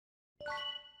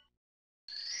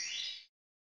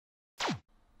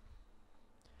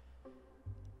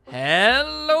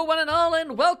Hello one and all,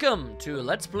 and welcome to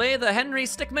Let's Play the Henry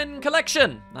Stickmin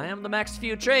Collection. I am the Max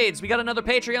Few Trades. We got another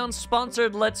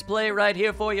Patreon-sponsored Let's Play right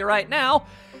here for you right now.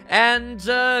 And,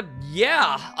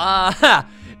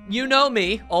 you know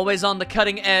me, always on the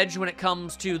cutting edge when it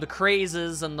comes to the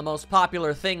crazes and the most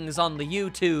popular things on the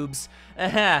YouTubes.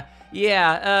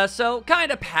 So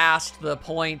kind of past the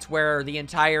point where the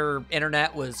entire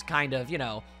internet was kind of,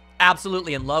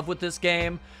 absolutely in love with this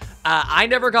game. I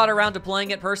never got around to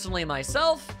playing it personally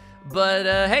myself, but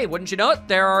hey, wouldn't you know it,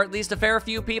 there are at least a fair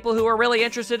few people who are really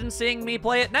interested in seeing me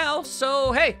play it now,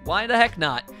 so hey, why the heck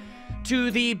not? To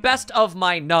the best of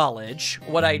my knowledge,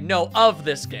 what I know of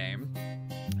this game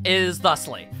is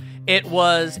thusly. It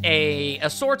was a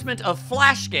assortment of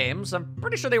Flash games. I'm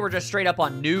pretty sure they were just straight up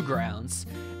on Newgrounds,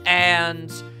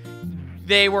 and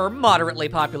they were moderately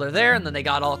popular there, and then they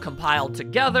got all compiled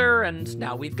together, and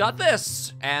now we've got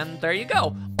this, and there you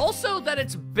go. Also, that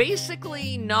it's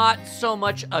basically not so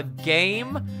much a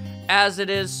game as it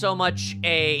is so much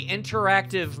a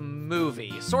interactive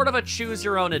movie. Sort of a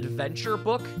choose-your-own-adventure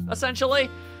book, essentially.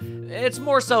 It's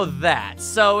more so that,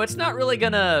 so it's not really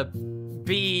gonna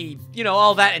be,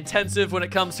 all that intensive when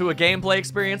it comes to a gameplay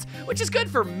experience, which is good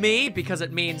for me because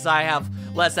it means I have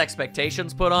less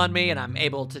expectations put on me and I'm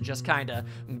able to just kind of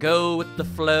go with the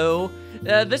flow.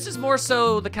 This is more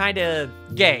so the kind of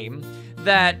game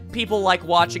that people like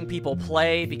watching people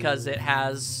play because it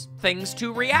has things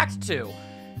to react to.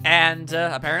 And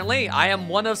apparently I am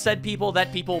one of said people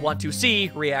that people want to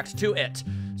see react to it.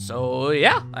 So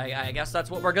yeah, I guess that's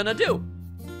what we're gonna do.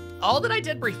 All that I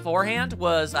did beforehand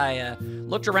was I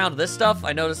looked around this stuff.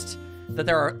 I noticed that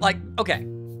there are,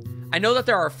 I know that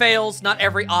there are fails. Not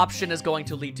every option is going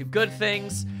to lead to good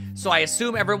things. So I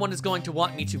assume everyone is going to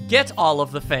want me to get all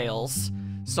of the fails.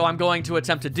 So I'm going to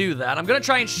attempt to do that. I'm going to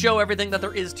try and show everything that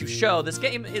there is to show. This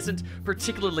game isn't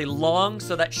particularly long,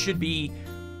 so that should be,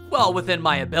 well, within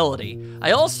my ability.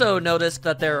 I also noticed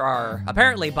that there are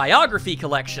apparently biography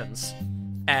collections.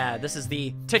 This is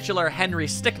the titular Henry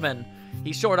Stickmin.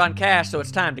 He's short on cash, so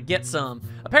it's time to get some.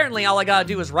 Apparently, all I gotta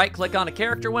do is right-click on a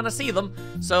character when I see them,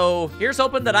 so here's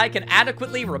hoping that I can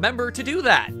adequately remember to do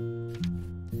that.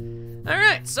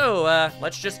 Alright, so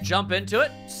let's just jump into it,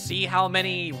 see how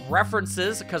many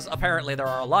references, because apparently there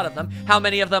are a lot of them, how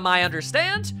many of them I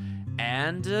understand,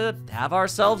 and have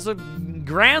ourselves a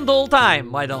grand old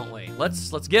time, why don't we? Let's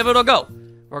give it a go.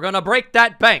 We're gonna break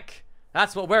that bank.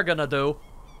 That's what we're gonna do.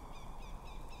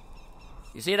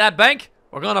 You see that bank?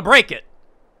 We're gonna break it.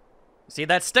 See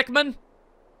that Stickmin?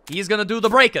 He's gonna do the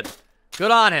breaking.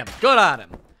 Good on him. Good on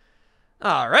him.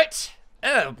 All right.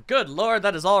 Oh, good lord,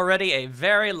 that is already a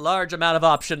very large amount of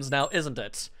options now, isn't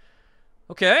it?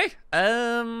 Okay.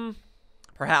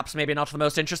 Perhaps maybe not the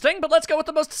most interesting, but let's go with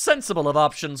the most sensible of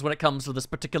options when it comes to this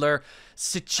particular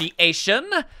situation.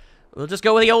 We'll just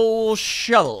go with the old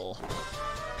shovel.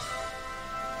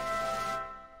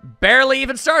 Barely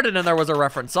even started and there was a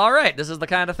reference. All right, this is the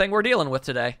kind of thing we're dealing with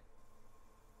today.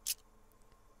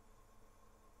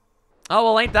 Oh,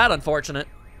 well, ain't that unfortunate.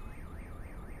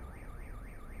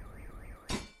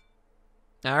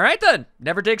 All right, then.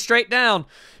 Never dig straight down.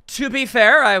 To be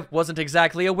fair, I wasn't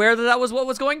exactly aware that that was what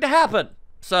was going to happen.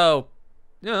 So,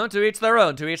 to each their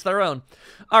own, to each their own.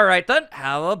 All right, then.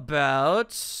 How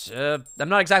about... I'm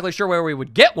not exactly sure where we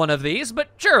would get one of these, but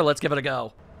sure, let's give it a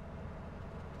go.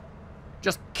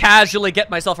 Just casually get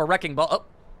myself a wrecking ball.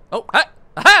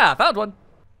 Aha, found one.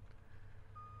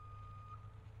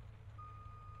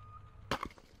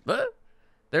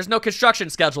 There's no construction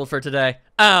scheduled for today.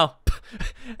 Oh,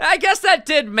 I guess that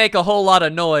did make a whole lot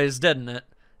of noise, didn't it?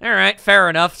 All right, fair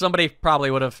enough. Somebody probably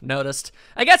would have noticed.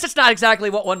 I guess it's not exactly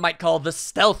what one might call the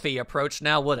stealthy approach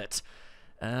now, would it?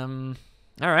 All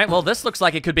right, well, this looks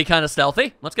like it could be kind of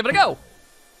stealthy. Let's give it a go.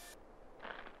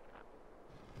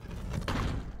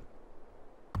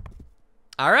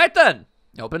 All right, then.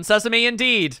 Open sesame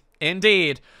indeed.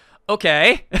 Indeed.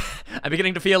 Okay. I'm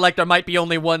beginning to feel like there might be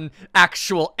only one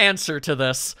actual answer to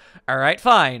this. All right,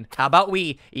 fine. How about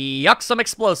we yuck some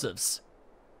explosives?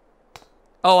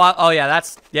 Oh, yeah,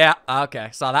 okay.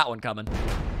 Saw that one coming.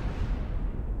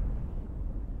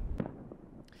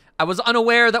 I was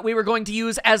unaware that we were going to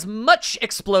use as much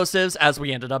explosives as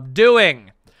we ended up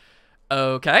doing.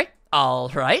 Okay, all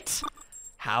right.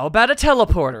 How about a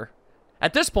teleporter?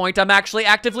 At this point, I'm actually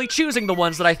actively choosing the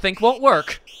ones that I think won't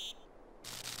work.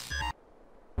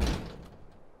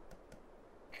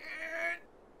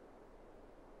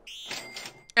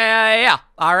 Yeah,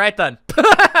 all right then.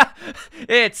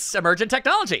 It's emergent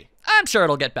technology. I'm sure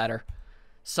it'll get better.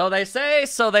 So they say,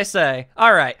 so they say.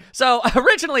 All right, so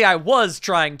originally I was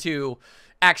trying to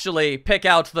actually pick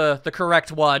out the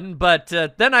correct one, but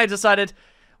then I decided,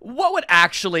 what would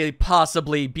actually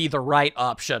possibly be the right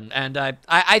option? And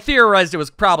I theorized it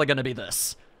was probably going to be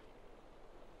this.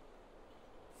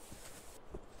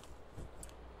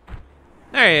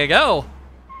 There you go.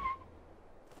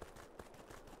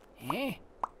 Eh?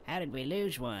 How did we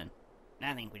lose one?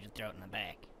 I think we should throw it in the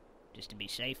back, just to be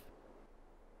safe.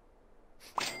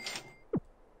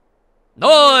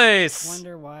 Nice!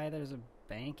 Wonder why there's a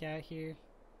bank out here?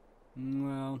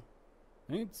 Well,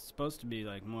 I think it's supposed to be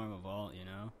like more of a vault, you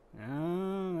know?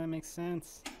 Oh, that makes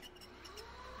sense.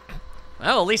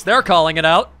 Well, at least they're calling it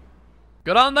out.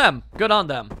 Good on them. Good on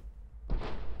them.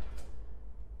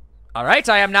 All right,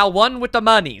 I am now one with the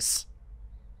monies.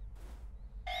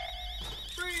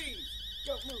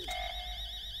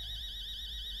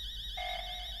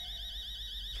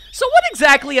 So what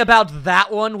exactly about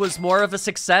that one was more of a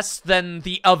success than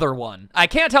the other one? I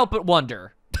can't help but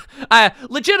wonder.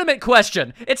 Legitimate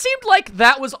question. It seemed like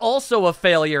that was also a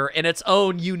failure in its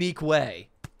own unique way.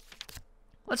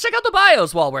 Let's check out the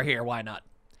bios while we're here, why not?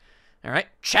 All right,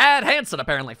 Chad Hansen,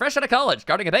 apparently, fresh out of college.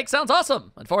 Guarding a bank sounds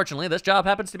awesome. Unfortunately, this job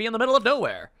happens to be in the middle of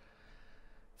nowhere.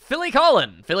 Philly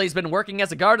Collin. Philly's been working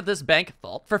as a guard at this bank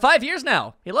vault for 5 years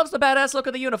now. He loves the badass look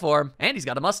of the uniform, and he's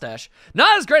got a mustache.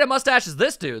 Not as great a mustache as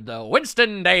this dude, though.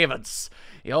 Winston Davids.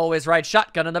 He always rides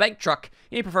shotgun in the bank truck.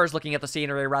 He prefers looking at the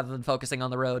scenery rather than focusing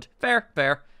on the road. Fair,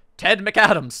 fair. Ted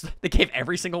McAdams. They gave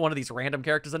every single one of these random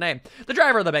characters a name. The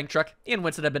driver of the bank truck. He and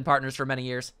Winston have been partners for many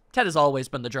years. Ted has always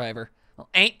been the driver. Well,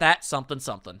 ain't that something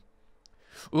something.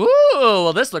 Ooh,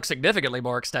 well, this looks significantly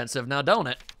more extensive now, don't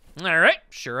it? All right,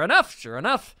 sure enough, sure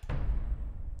enough.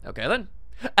 Okay, then.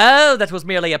 Oh, that was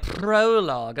merely a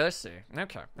prologue, I see.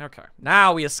 Okay, okay.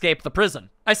 Now we escape the prison.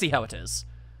 I see how it is.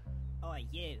 Oh,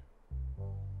 you.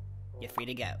 You're free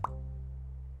to go.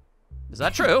 Is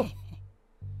that true?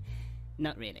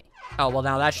 Not really. Oh, well,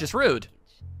 now that's just rude.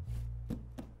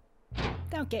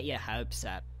 Don't get your hopes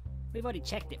up. We've already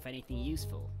checked it for anything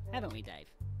useful, haven't we, Dave?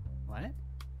 What?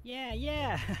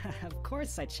 Yeah. Of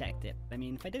course I checked it. I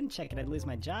mean, if I didn't check it, I'd lose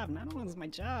my job, and I don't want to lose my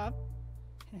job.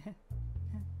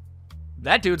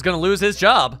 That dude's gonna lose his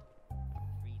job.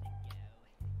 Free to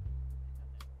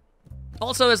go.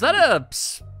 Also, is that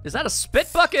a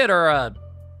spit bucket or a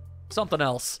something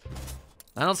else?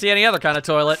 I don't see any other kind of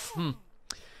toilet.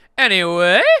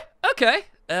 Anyway, okay.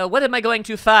 What am I going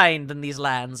to find in these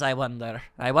lands, I wonder?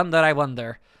 I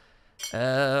wonder.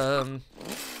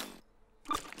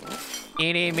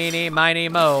 Eeny, meeny, miny,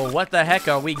 mo. What the heck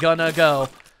are we gonna go?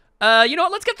 You know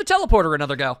what? Let's get the teleporter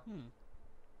another go.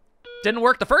 Didn't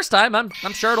work the first time. I'm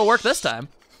sure it'll work this time.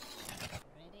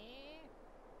 Ready?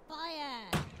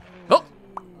 Fire! Oh.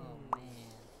 Oh,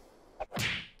 man.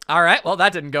 All right. Well,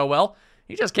 that didn't go well.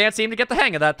 You just can't seem to get the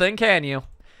hang of that thing, can you?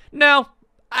 No,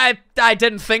 I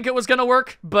didn't think it was gonna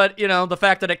work, but you know, the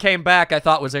fact that it came back I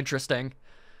thought was interesting.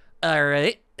 All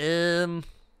right. You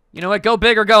know what? Go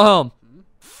big or go home.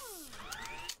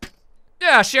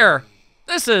 Yeah, sure.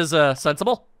 This is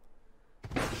sensible.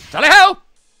 Tally-ho!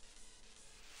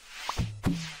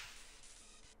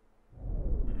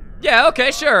 Yeah,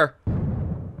 okay, sure.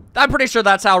 I'm pretty sure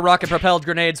that's how rocket-propelled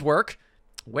grenades work.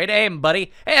 Way to aim,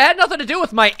 buddy. Hey, it had nothing to do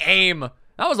with my aim.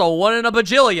 That was a 1 in a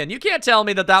bajillion. You can't tell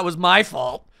me that that was my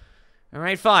fault. All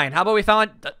right, fine. How about we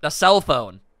find a cell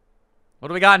phone? What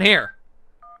do we got in here?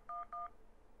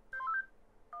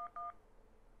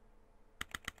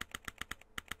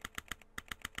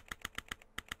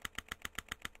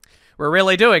 We're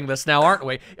really doing this now, aren't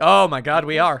we? Oh my god,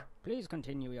 we are. Please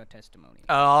continue your testimony.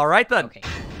 All right, then. Okay.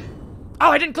 Oh,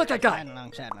 I didn't click that guy. Riding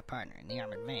alongside my partner in the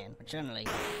armored van, but suddenly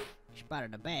she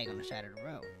spotted a bag on the side of the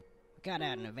road. We got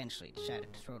out and eventually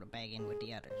decided to throw the bag in with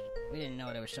the others. We didn't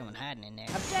know there was someone hiding in there.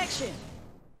 Objection!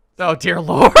 Oh, dear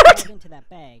Lord. Into that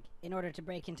bag in order to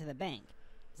break into the bank.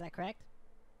 Is that correct?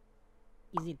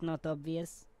 Is it not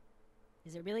obvious?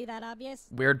 Is it really that obvious?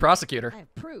 Weird prosecutor. I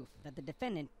have proof that the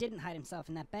defendant didn't hide himself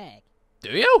in that bag. Do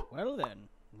you? Well then,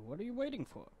 what are you waiting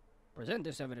for? Present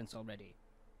this evidence already.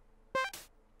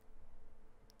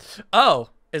 Oh,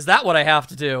 is that what I have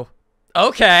to do?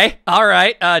 Okay, all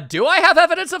right. Do I have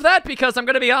evidence of that? Because I'm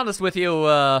gonna be honest with you,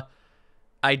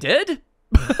 I did?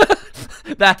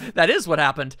 That is what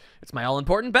happened. It's my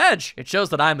all-important badge. It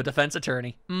shows that I'm a defense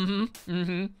attorney.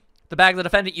 The bag the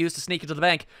defendant used to sneak into the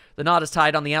bank. The knot is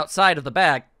tied on the outside of the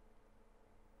bag.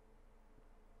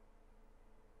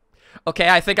 Okay,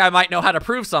 I think I might know how to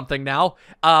prove something now.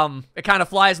 It kind of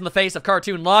flies in the face of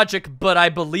cartoon logic, but I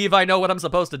believe I know what I'm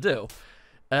supposed to do.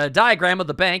 A diagram of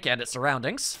the bank and its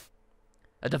surroundings.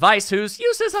 A device whose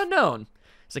use is unknown.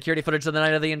 Security footage of the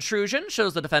night of the intrusion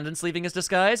shows the defendant leaving his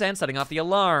disguise and setting off the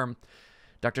alarm.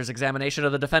 Doctor's examination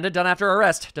of the defendant done after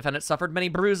arrest. Defendant suffered many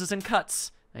bruises and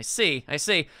cuts. I see, I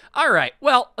see. All right,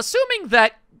 well, assuming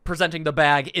that presenting the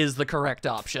bag is the correct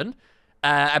option,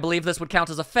 I believe this would count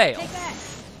as a fail. Take that!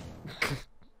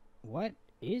 What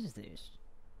is this?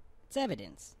 It's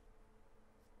evidence.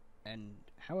 And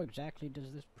how exactly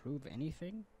does this prove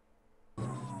anything?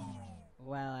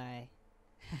 Well, I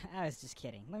was just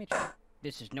kidding. Let me try.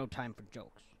 This is no time for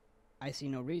jokes. I see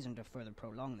no reason to further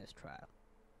prolong this trial.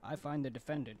 I find the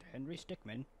defendant, Henry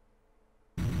Stickmin.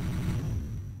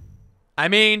 I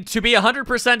mean, to be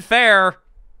 100% fair,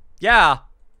 yeah,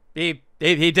 he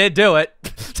did do it.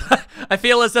 I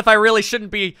feel as if I really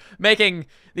shouldn't be making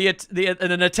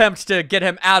an attempt to get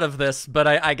him out of this, but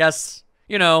I guess,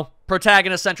 you know,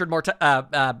 protagonist-centered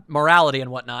morality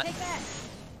and whatnot. Take that!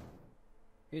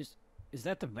 Is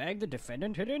that the bag the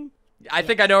defendant hid in? I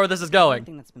think I know where this is going.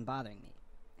 Thing that's been bothering me.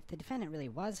 If the defendant really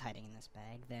was hiding in this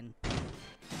bag, then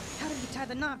how did he tie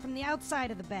the knot from the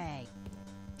outside of the bag?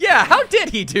 Yeah, how did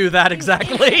he do that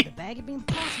exactly? The bag, it'd be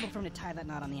impossible for him to tie that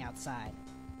knot on the outside.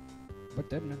 But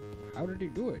then, how did he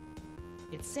do it?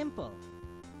 It's simple.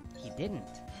 He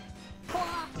didn't.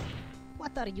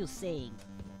 What are you saying?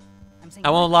 I'm saying I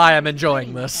won't lie, I'm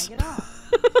enjoying this.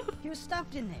 He was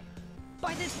stuffed in there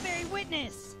by this very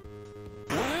witness.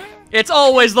 It's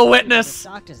always the witness. The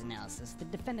doctor's analysis, the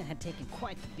defendant had taken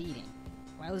quite the beating.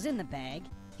 While he was in the bag,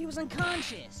 he was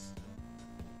unconscious.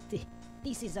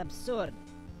 This is absurd.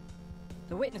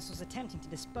 The witness was attempting to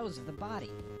dispose of the body.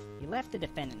 He left the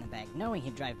defendant in the bag, knowing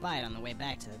he'd drive by it on the way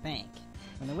back to the bank.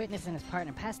 When the witness and his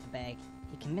partner passed the bag,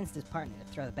 he convinced his partner to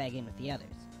throw the bag in with the others.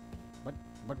 But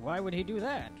why would he do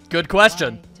that? Good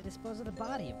question. Why? To dispose of the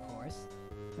body, of course.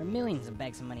 There were millions of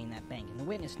bags of money in that bank, and the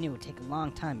witness knew it would take a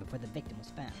long time before the victim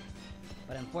was found.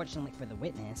 But unfortunately for the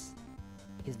witness,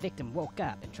 his victim woke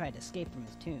up and tried to escape from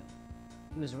his tomb.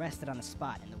 He was arrested on the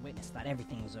spot, and the witness thought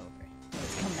everything was over. But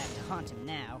it's come back to haunt him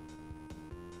now.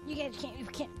 You guys can't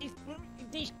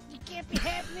be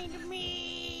happening to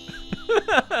me!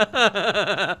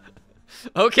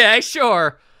 Okay,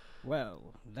 sure.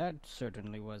 Well, that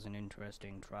certainly was an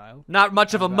interesting trial. Not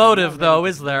much of a I'm motive, now though,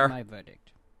 ready is to give there? My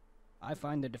verdict. I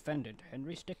find the defendant,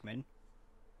 Henry Stickmin.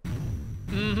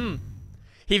 Mm-hmm.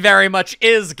 He very much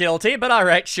is guilty, but all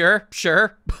right, sure.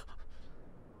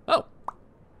 Oh.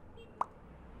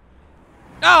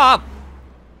 Oh!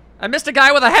 I missed a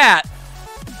guy with a hat.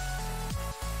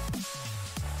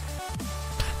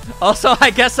 Also,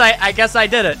 I guess I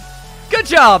did it. Good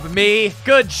job, me.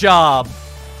 Good job.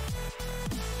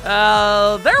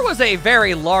 There was a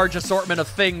very large assortment of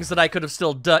things that I could have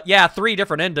still done. Yeah, 3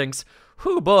 different endings.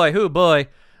 Hoo boy.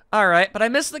 All right, but I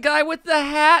missed the guy with the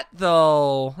hat,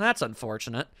 though. That's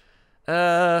unfortunate.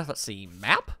 Let's see.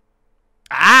 Map?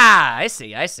 Ah, I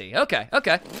see. Okay.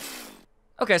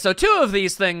 Okay, so 2 of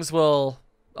these things will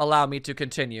allow me to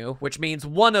continue, which means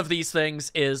one of these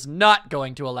things is not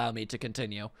going to allow me to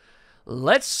continue.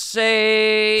 Let's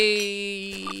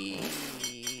say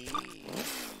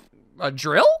a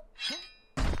drill?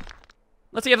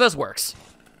 Let's see if this works.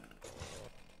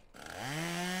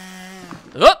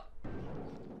 Oh!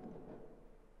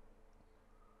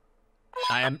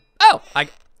 I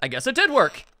guess it did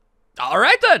work. All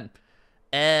right then.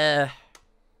 An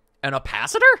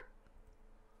opacitor?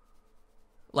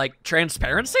 Like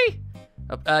transparency?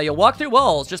 You'll walk through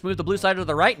walls, just move the blue side to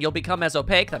the right and you'll become as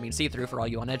opaque, that means see-through for all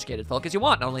you uneducated folk as you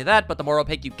want. Not only that, but the more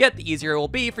opaque you get, the easier it will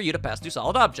be for you to pass through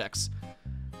solid objects.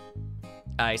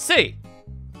 I see.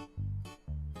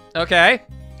 Okay,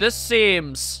 this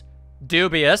seems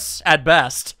dubious at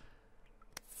best.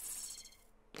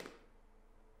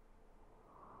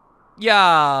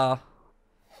 Yeah.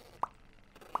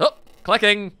 Oh,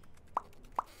 clicking.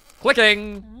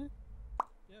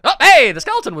 Oh, hey, the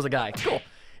skeleton was a guy. Cool.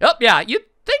 Oh, yeah, you'd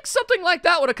think something like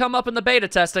that would have come up in the beta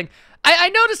testing. I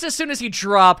noticed as soon as he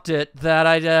dropped it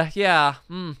that yeah.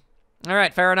 All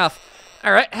right, fair enough.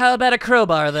 All right, how about a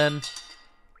crowbar then?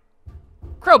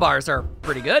 Crowbars are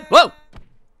pretty good. Whoa!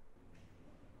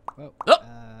 Whoa. Oh,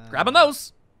 grabbing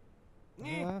those.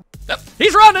 Uh, Oh,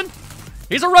 he's running.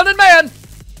 He's a running man.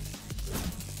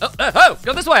 Oh,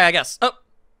 go this way, I guess. Oh.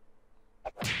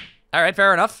 All right,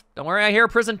 fair enough. Don't worry, I hear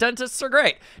prison dentists are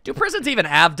great. Do prisons even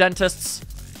have dentists?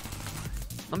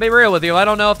 I'll be real with you, I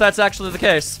don't know if that's actually the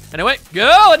case. Anyway,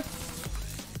 going!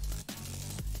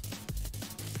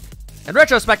 In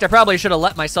retrospect, I probably should have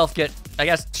let myself get, I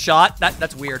guess, shot.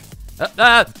 That's weird.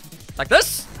 Like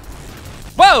this?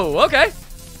 Whoa, okay.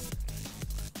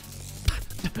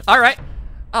 All right.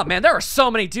 Oh man, there are so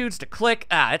many dudes to click.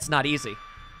 It's not easy.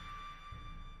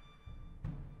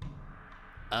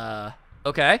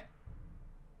 Okay.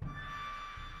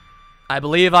 I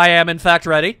believe I am in fact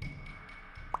ready.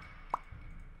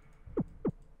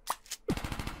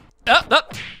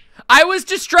 I was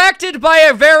distracted by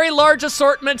a very large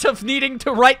assortment of needing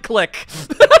to right-click.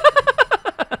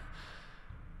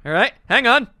 All right, hang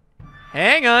on.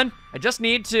 Hang on. I just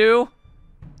need to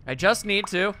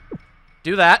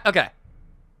do that. Okay.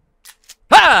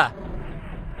 Ha!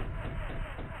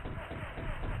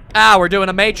 Ah, we're doing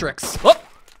a matrix. Oh.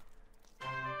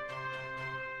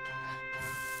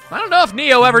 I don't know if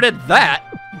Neo ever did that.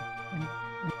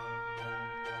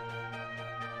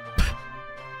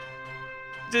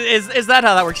 Is that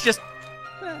how that works? Just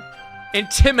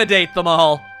intimidate them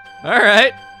all. All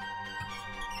right.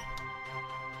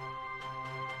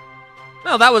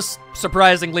 Well, that was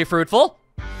surprisingly fruitful.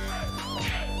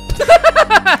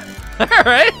 All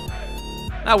right.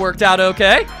 That worked out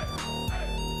okay.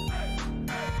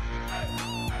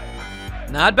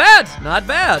 Not bad, not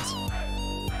bad.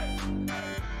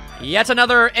 Yet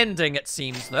another ending, it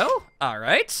seems, though. All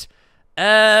right.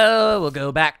 We'll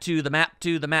go back to the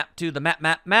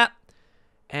map.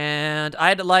 And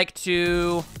I'd like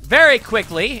to, very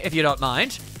quickly, if you don't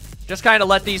mind, just kind of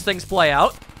let these things play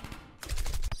out.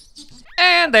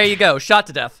 And there you go, shot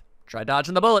to death. Try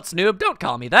dodging the bullets, noob. Don't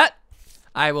call me that.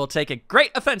 I will take a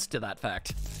great offense to that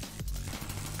fact.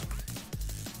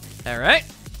 All right.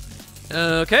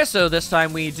 Okay, so this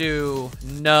time we do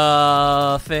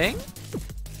nothing.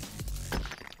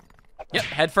 Yep,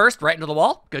 head first, right into the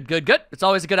wall. Good, good, good. It's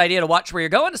always a good idea to watch where you're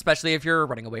going, especially if you're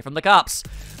running away from the cops.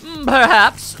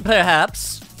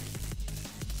 Perhaps.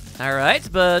 All right,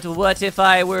 but what if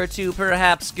I were to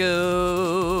perhaps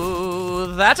go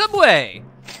that way?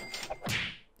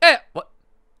 Eh, what?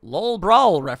 Lol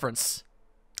Brawl reference.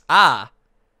 Ah.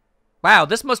 Wow,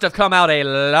 this must have come out a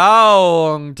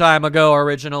long time ago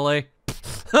originally.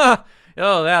 Oh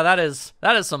yeah, that is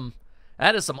some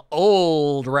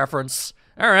old reference.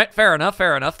 All right, fair enough.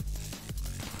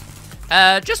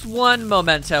 Just one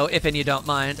memento, if you don't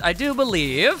mind. I do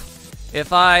believe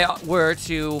if I were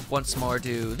to once more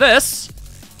do this,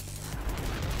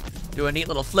 do a neat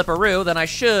little flipperoo, then I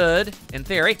should, in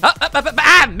theory.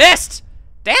 Missed!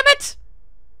 Damn it!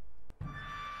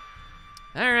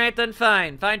 All right, then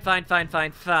fine.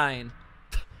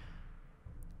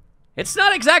 It's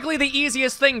not exactly the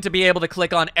easiest thing to be able to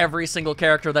click on every single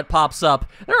character that pops up.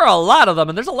 There are a lot of them,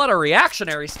 and there's a lot of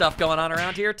reactionary stuff going on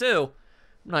around here, too.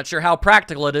 I'm not sure how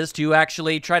practical it is to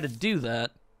actually try to do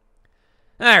that.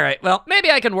 Alright, well, maybe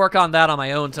I can work on that on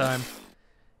my own time.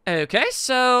 Okay,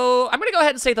 so I'm gonna go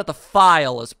ahead and say that the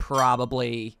file is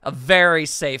probably a very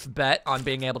safe bet on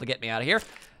being able to get me out of here.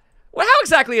 Well, how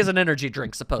exactly is an energy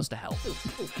drink supposed to help?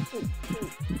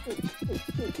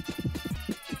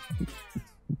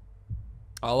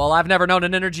 Oh, well, I've never known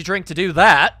an energy drink to do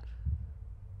that.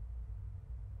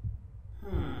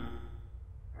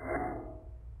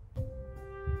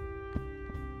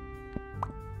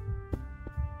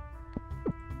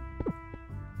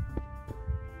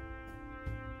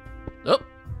 Oh,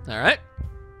 all right.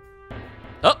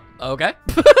 Oh, okay.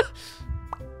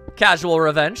 Casual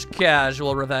revenge.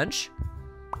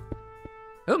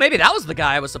 Oh, maybe that was the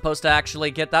guy I was supposed to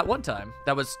actually get that one time.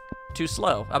 That was too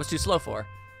slow. I was too slow for.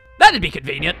 That'd be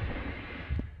convenient.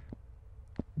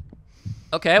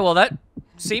 Okay, well, that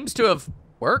seems to have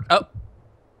worked. Oh.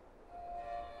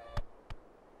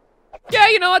 Yeah,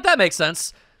 you know what? That makes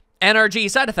sense.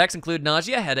 NRG side effects include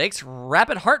nausea, headaches,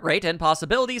 rapid heart rate, and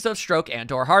possibilities of stroke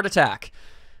and/or heart attack.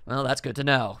 Well, that's good to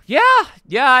know. Yeah,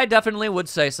 I definitely would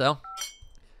say so.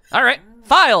 All right,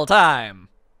 file time.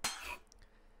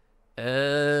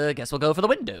 Guess we'll go for the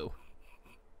window.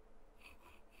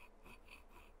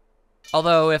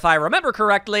 Although, if I remember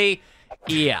correctly,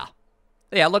 yeah,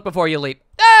 look before you leap.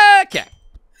 Okay.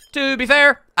 To be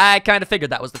fair, I kind of figured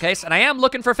that was the case, and I am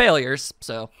looking for failures,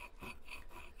 so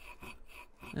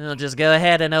I'll just go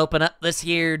ahead and open up this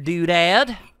here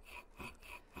doodad.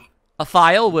 A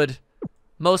file would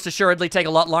most assuredly take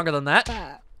a lot longer than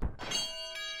that.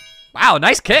 Wow,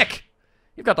 nice kick.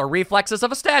 You've got the reflexes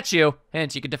of a statue.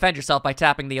 Hence, you can defend yourself by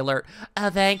tapping the alert. Oh,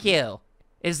 thank you.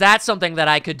 Is that something that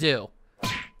I could do?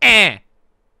 Eh.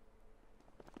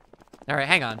 All right,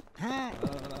 hang on.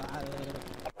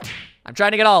 I'm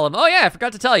trying to get all of them. Oh, yeah, I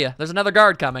forgot to tell you. There's another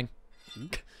guard coming.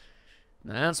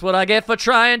 That's what I get for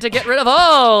trying to get rid of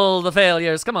all the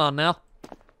failures. Come on now.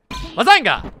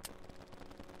 Lasanga!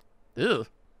 Ew.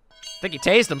 I think he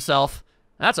tased himself.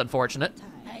 That's unfortunate.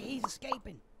 Hey, he's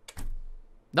escaping.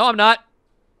 No, I'm not.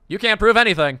 You can't prove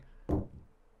anything.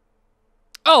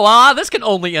 Oh, this can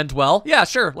only end well. Yeah,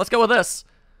 sure. Let's go with this.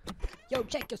 Yo,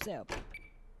 check yourself.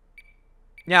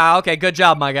 Yeah, okay. Good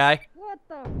job, my guy. What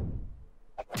the?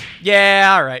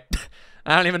 Yeah, all right.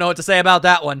 I don't even know what to say about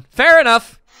that one. Fair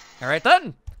enough. All right,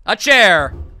 then. A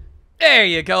chair. There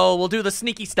you go. We'll do the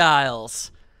sneaky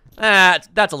styles. That's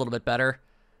a little bit better.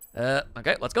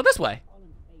 Okay, let's go this way. All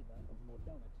in favor of more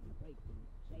donuts and great food,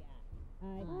 say aye.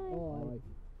 Aye.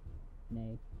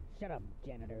 Nay. Shut up,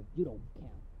 janitor. You don't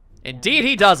count. Indeed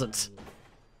he doesn't.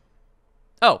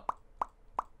 Oh.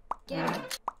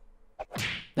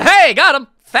 Hey, got him!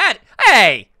 Fat!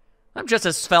 Hey! I'm just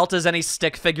as svelte as any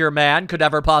stick figure man could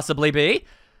ever possibly be.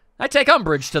 I take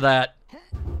umbrage to that.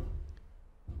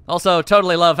 Also,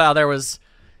 totally love how there was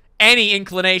any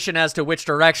inclination as to which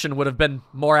direction would have been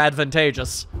more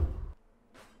advantageous.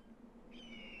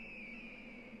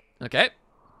 Okay.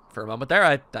 For a moment there,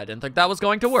 I didn't think that was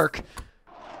going to work.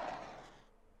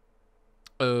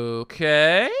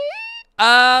 Okay.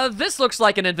 This looks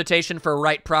like an invitation for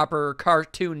right proper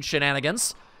cartoon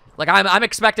shenanigans. Like, I'm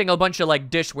expecting a bunch of, like,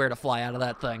 dishware to fly out of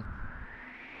that thing.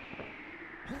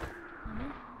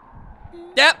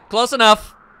 Yep, close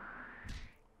enough.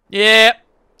 Yep,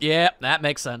 that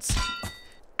makes sense.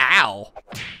 Ow.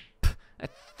 I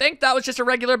think that was just a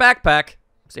regular backpack.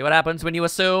 See what happens when you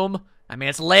assume? I mean,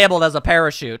 it's labeled as a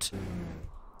parachute.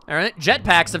 Alright,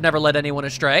 jetpacks have never led anyone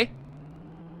astray.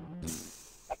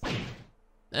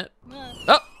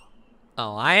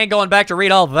 Oh, I ain't going back to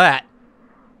read all that.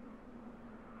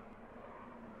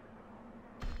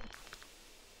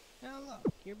 Oh,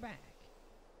 look, you're back.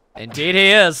 Indeed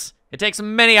he is. It takes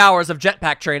many hours of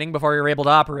jetpack training before you're able to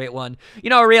operate one. You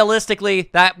know, realistically,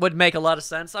 that would make a lot of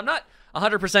sense. I'm not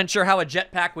 100% sure how a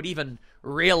jetpack would even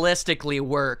realistically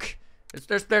work.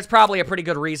 There's probably a pretty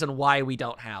good reason why we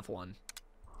don't have one.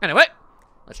 Anyway,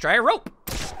 let's try a rope.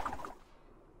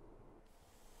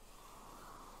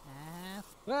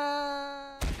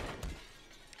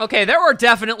 Okay, there were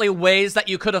definitely ways that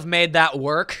you could have made that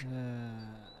work.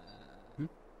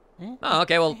 Oh,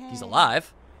 okay, well, he's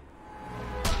alive.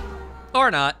 Or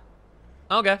not.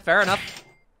 Okay, fair enough.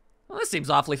 Well, this seems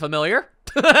awfully familiar.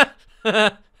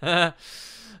 Alright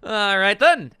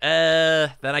then.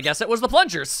 Then I guess it was the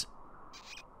plungers.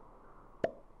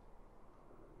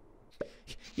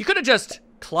 You could have just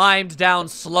climbed down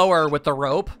slower with the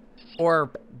rope,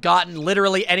 or gotten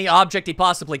literally any object he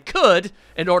possibly could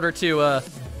in order to,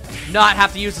 not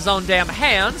have to use his own damn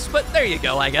hands, but there you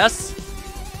go, I guess.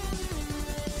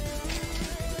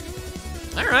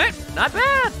 Alright, not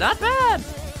bad, not bad.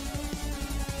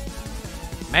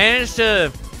 Managed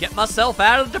to get myself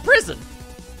out of the prison.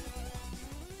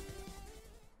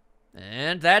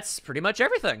 And that's pretty much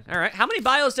everything. Alright, how many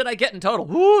bios did I get in total?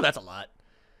 Ooh, that's a lot.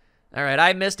 Alright,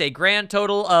 I missed a grand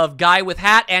total of guy with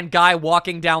hat and guy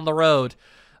walking down the road.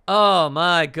 Oh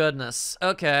my goodness.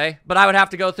 Okay, but I would have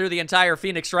to go through the entire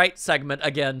Phoenix Wright segment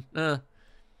again.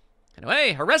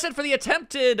 Anyway, arrested for the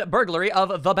attempted burglary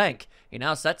of the bank. He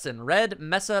now sits in Red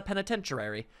Mesa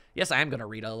Penitentiary. Yes, I am going to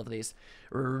read all of these.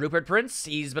 Rupert Prince,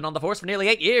 he's been on the force for nearly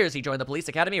 8 years. He joined the police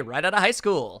academy right out of high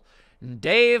school.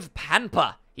 Dave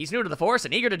Panpa, he's new to the force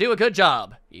and eager to do a good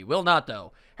job. He will not,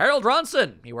 though. Harold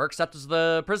Ronson, he works up as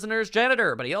the prisoner's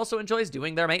janitor, but he also enjoys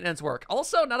doing their maintenance work.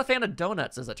 Also, not a fan of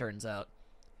donuts, as it turns out.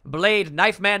 Blade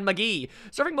Knife Man McGee,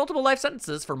 serving multiple life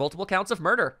sentences for multiple counts of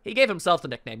murder. He gave himself the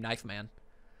nickname Knife Man.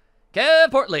 Kev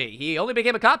Portley, he only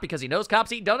became a cop because he knows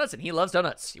cops eat donuts and he loves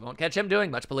donuts. You won't catch him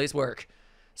doing much police work.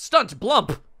 Stunt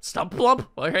Blump. Stump Blump?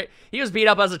 Alright. He was beat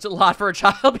up as a lot for a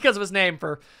child because of his name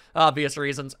for obvious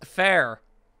reasons. Fair.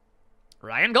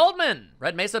 Ryan Goldman,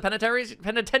 Red Mesa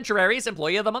Penitentiary's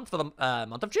Employee of the Month for the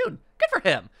month of June. Good for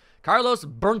him. Carlos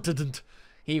Burntadent.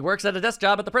 He works at a desk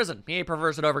job at the prison. He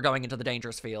prefers it over going into the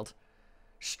dangerous field.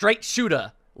 Straight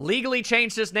Shooter. Legally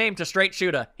changed his name to Straight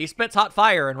Shooter. He spits hot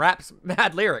fire and raps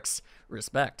mad lyrics.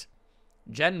 Respect.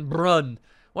 Jen Brunn,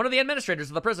 one of the administrators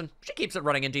of the prison. She keeps it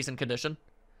running in decent condition.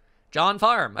 John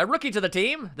Farm, a rookie to the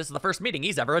team. This is the first meeting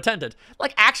he's ever attended.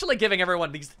 Like, actually giving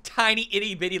everyone these tiny,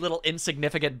 itty-bitty little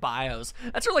insignificant bios.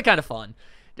 That's really kind of fun.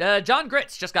 John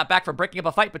Grits just got back from breaking up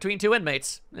a fight between two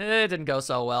inmates. It didn't go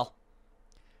so well.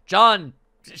 John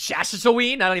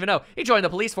Shashasaween, I don't even know. He joined the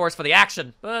police force for the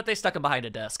action, but they stuck him behind a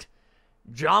desk.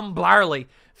 John Blarley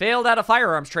failed out of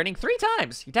firearms training 3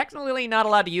 times. He's technically not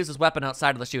allowed to use his weapon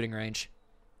outside of the shooting range.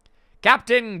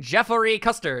 Captain Jeffrey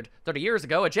Custard. 30 years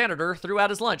ago, a janitor threw out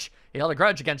his lunch. He held a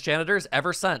grudge against janitors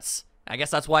ever since. I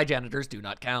guess that's why janitors do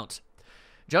not count.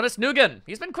 Jonas Nugan.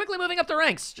 He's been quickly moving up the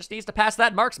ranks. Just needs to pass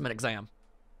that marksman exam.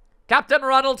 Captain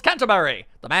Ronald Canterbury.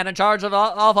 The man in charge of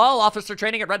all officer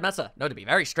training at Red Mesa. Known to be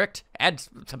very strict. And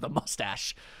the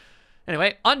mustache.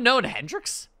 Anyway, Unknown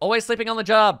Hendricks. Always sleeping on the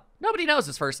job. Nobody knows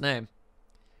his first name.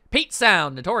 Pete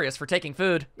Sound. Notorious for taking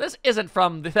food. That isn't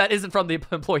from the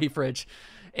employee fridge.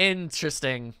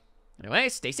 Interesting. Anyway,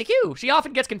 Stacy Q. She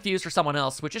often gets confused for someone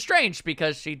else, which is strange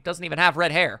because she doesn't even have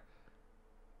red hair.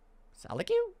 Sally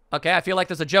Q? Okay, I feel like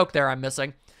there's a joke there I'm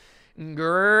missing.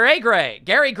 Gray.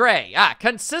 Gary Gray.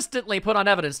 Consistently put on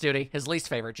evidence duty. His least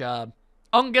favorite job.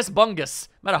 Ungus Bungus.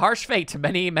 Met a harsh fate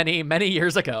many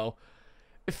years ago.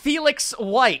 Felix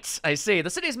White. I see.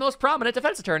 The city's most prominent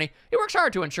defense attorney. He works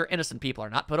hard to ensure innocent people are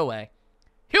not put away.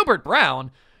 Hubert Brown.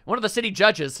 One of the city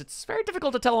judges. It's very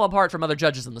difficult to tell him apart from other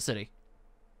judges in the city.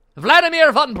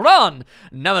 Vladimir von Braun.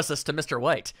 Nemesis to Mr.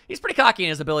 White. He's pretty cocky in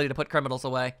his ability to put criminals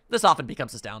away. This often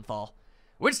becomes his downfall.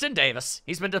 Winston Davis.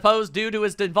 He's been deposed due to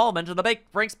his involvement in the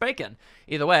Brinks Bacon.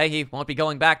 Either way, he won't be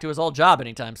going back to his old job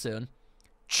anytime soon.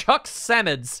 Chuck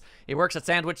Samids. He works at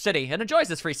Sandwich City and enjoys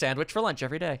his free sandwich for lunch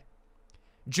every day.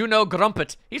 Juno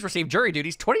Grumpet. He's received jury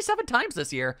duties 27 times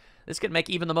this year. This could make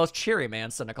even the most cheery man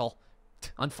cynical.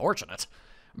 Unfortunate.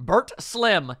 Bert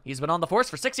Slim. He's been on the force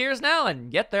for 6 years now,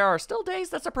 and yet there are still days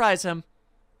that surprise him.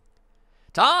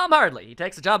 Tom Hardley. He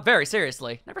takes the job very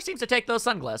seriously. Never seems to take those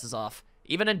sunglasses off.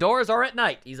 Even indoors or at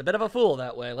night. He's a bit of a fool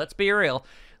that way, let's be real.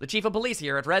 The chief of police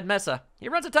here at Red Mesa. He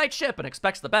runs a tight ship and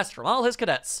expects the best from all his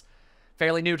cadets.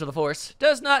 Fairly new to the force.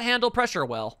 Does not handle pressure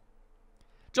well.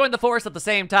 Joined the force at the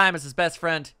same time as his best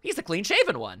friend. He's the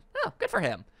clean-shaven one. Oh, good for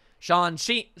him. Sean,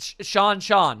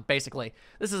 basically.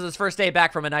 This is his first day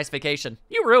back from a nice vacation.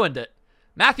 You ruined it.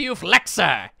 Matthew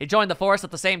Flexer. He joined the force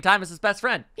at the same time as his best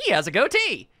friend. He has a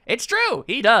goatee. It's true.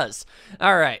 He does.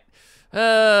 All right.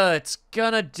 It's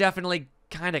gonna definitely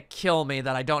kind of kill me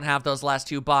that I don't have those last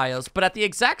two bios, but at the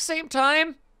exact same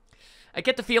time, I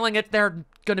get the feeling that they're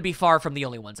gonna be far from the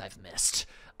only ones I've missed.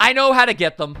 I know how to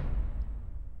get them.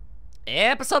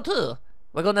 Episode 2.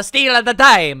 We're gonna steal the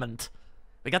diamond.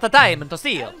 We got the diamond to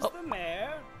steal. As the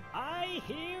mayor, I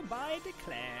hereby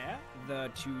declare the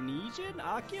Tunisian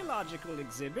archaeological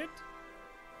exhibit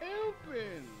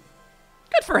open.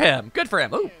 Good for him. Good for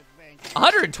him. Ooh,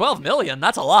 112 million.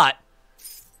 That's a lot.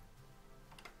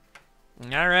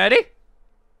 Alrighty.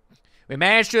 We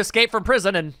managed to escape from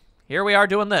prison, and here we are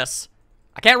doing this.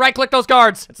 I can't right-click those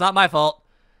guards. It's not my fault.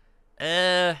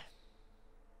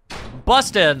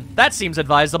 Bust in. That seems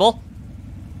advisable.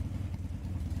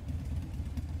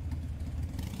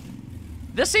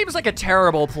 This seems like a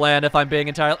terrible plan if I'm being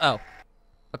entirely... Oh.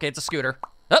 Okay, it's a scooter.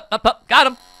 Up. Got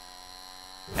him.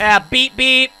 Yeah,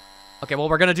 beep. Okay, well,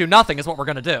 we're gonna do nothing is what we're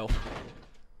gonna do.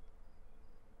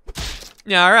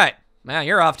 Yeah, all right. Man,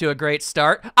 you're off to a great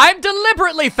start. I'm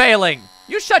deliberately failing.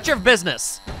 You shut your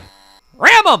business.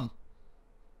 Ram him.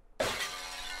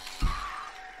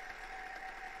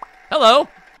 Hello.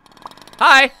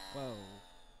 Hi. Whoa.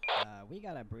 We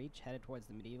got a breach headed towards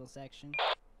the medieval section.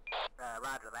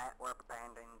 Roger that. We're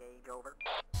preparing to engage over.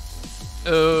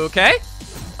 Okay.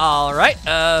 All right.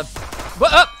 Up.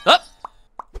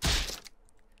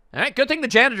 All right, good thing the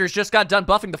janitors just got done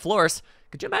buffing the floors.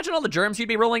 Could you imagine all the germs you'd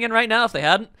be rolling in right now if they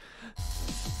hadn't?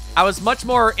 I was much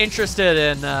more interested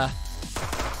in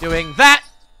doing that.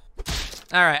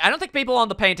 All right, I don't think people on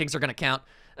the paintings are gonna count.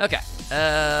 Okay.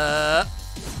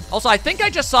 Also, I think I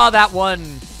just saw that one.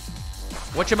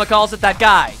 Whatchamacallit, that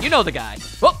guy. You know the guy.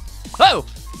 Whoa. Oh,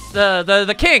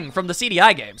 the king from the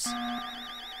CDI games.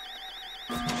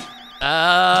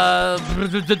 And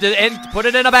put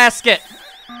it in a basket.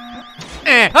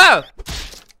 Oh!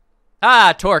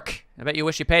 Ah, Torque. I bet you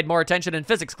wish you paid more attention in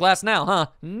physics class now, huh?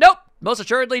 Nope, most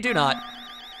assuredly do not.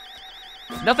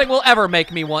 Nothing will ever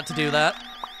make me want to do that.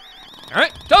 All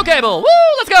right, tow cable,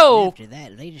 woo, let's go! After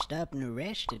that, they just stopped and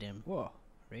arrested him. Whoa,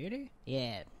 really?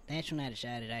 Yeah, that's when I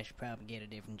decided I should probably get a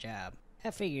different job.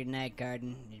 I figured night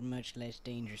guarding is much less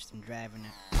dangerous than driving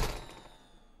a...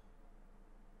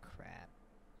 Crap.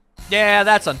 Yeah,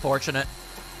 that's unfortunate.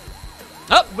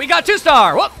 Oh, we got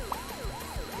 2-star, whoop!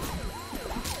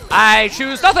 I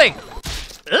choose nothing.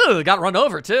 Ugh, got run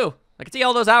over too. I can see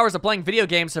all those hours of playing video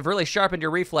games have really sharpened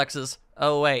your reflexes.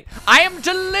 Oh wait, I am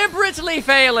deliberately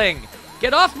failing.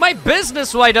 Get off my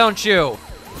business, why don't you?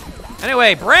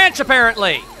 Anyway, branch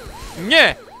apparently.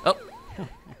 Yeah. Oh.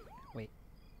 Wait.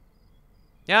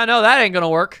 Yeah, no, that ain't gonna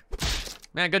work.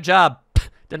 Man, good job.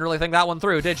 Didn't really think that one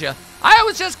through, did you? I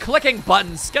was just clicking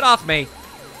buttons. Get off me.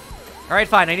 All right,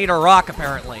 fine. I need a rock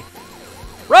apparently.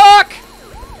 Rock!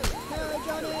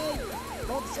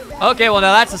 Okay, well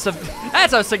now that's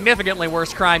a significantly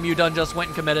worse crime you done just went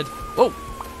and committed. Whoa.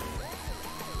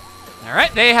 All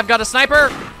right, they have got a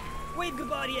sniper. Wave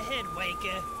goodbye to your head,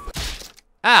 Waker.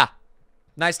 Ah,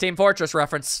 nice Team Fortress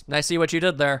reference. I see what you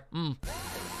did there. All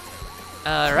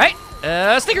right,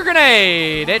 sticker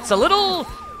grenade. It's a little,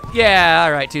 yeah,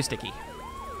 all right, too sticky.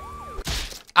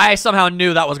 I somehow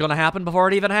knew that was gonna happen before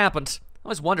it even happened. I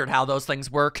always wondered how those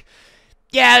things work.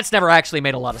 Yeah, it's never actually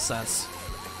made a lot of sense.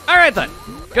 All right then.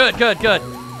 Good.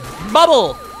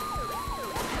 Bubble.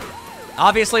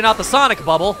 Obviously not the sonic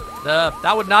bubble.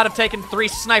 That would not have taken 3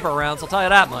 sniper rounds, I'll tell you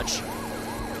that much.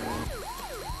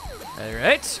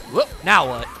 Alright. Whoop, now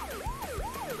what?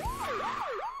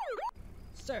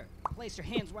 Sir, place your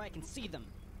hands where I can see them.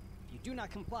 If you do not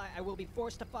comply, I will be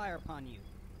forced to fire upon you.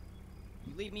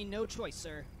 You leave me no choice,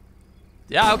 sir.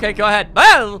 Yeah, okay, go ahead.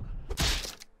 Well,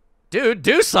 dude,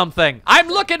 do something. I'm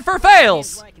looking for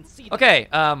fails. Okay,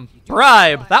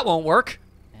 bribe. That won't work.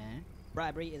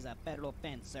 Bribery is a federal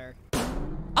offense, sir.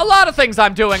 A lot of things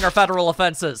I'm doing are federal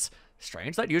offenses.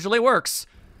 Strange, that usually works.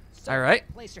 Sir, all right.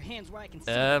 Place your hands where I can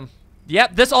see.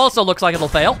 Yep, this also looks like it'll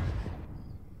fail.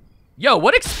 Yo,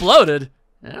 what exploded?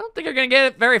 I don't think you're gonna get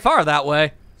it very far that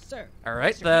way. Sir, all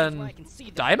right, place your hands where I then. can see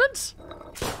them. Diamonds?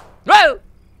 Whoa!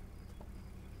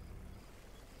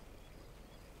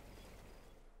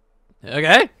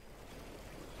 Okay.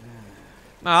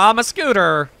 I'm a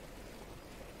scooter.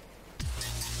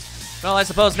 Well, I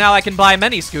suppose now I can buy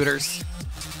many scooters.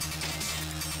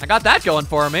 I got that going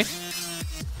for me.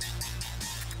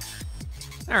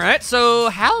 Alright, so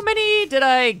how many did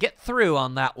I get through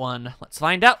on that one? Let's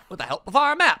find out with the help of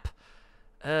our map.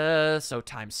 So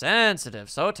time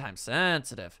sensitive,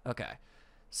 Okay.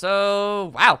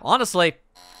 So, wow, honestly,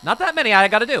 not that many I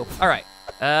gotta do. Alright,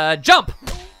 jump!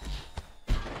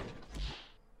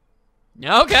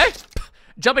 Okay.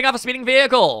 Jumping off a speeding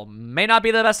vehicle may not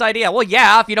be the best idea. Well,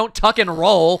 yeah, if you don't tuck and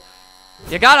roll.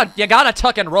 You gotta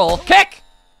tuck and roll. Kick!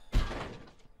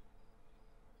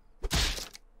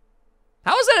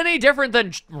 How is it any different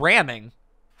than ramming?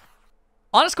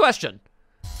 Honest question.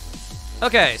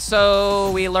 Okay, so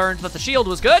we learned that the shield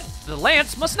was good. The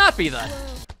lance must not be then.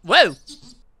 Whoa.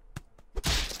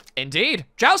 Indeed.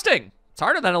 Jousting. It's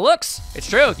harder than it looks. It's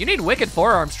true. You need wicked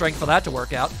forearm strength for that to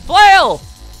work out. Flail!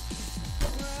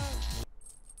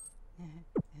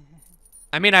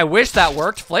 I mean, I wish that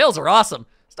worked. Flails are awesome.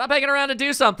 Stop hanging around to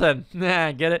do something.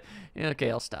 Nah, get it? Okay,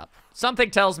 I'll stop.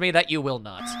 Something tells me that you will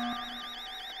not.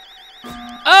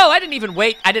 Oh, I didn't even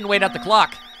wait. I didn't wait out the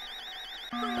clock.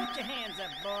 Put your hands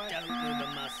up, boy. Don't move a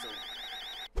muscle.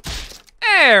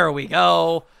 There we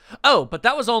go. Oh, but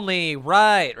that was only,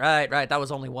 right. That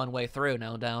was only one way through,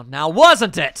 no doubt. Now,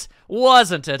 wasn't it?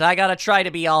 Wasn't it? I gotta try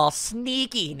to be all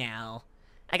sneaky now.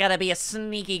 I gotta be a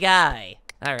sneaky guy.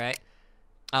 All right.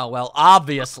 Oh, well,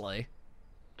 obviously.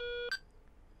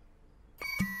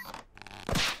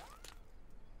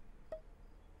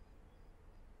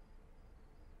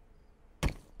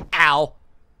 Ow.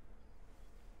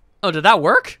 Oh, did that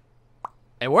work?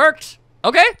 It worked.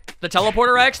 Okay, the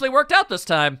teleporter actually worked out this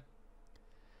time.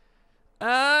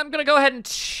 I'm gonna go ahead and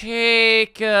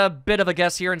take a bit of a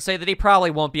guess here and say that he probably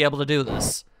won't be able to do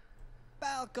this.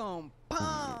 Falcon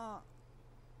punch.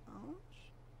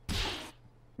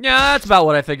 Yeah, that's about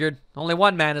what I figured. Only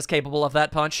one man is capable of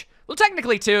that punch. Well,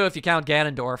 technically two if you count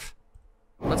Ganondorf.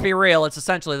 Let's be real, it's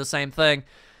essentially the same thing.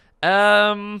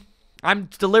 I'm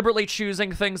deliberately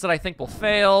choosing things that I think will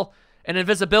fail. An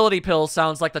invisibility pill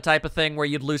sounds like the type of thing where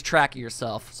you'd lose track of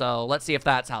yourself. So let's see if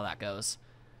that's how that goes.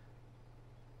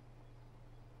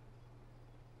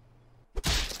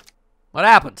 What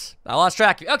happened? I lost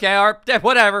track. Okay, or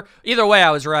whatever. Either way, I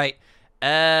was right.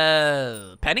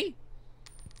 Penny?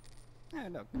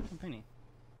 No, penny.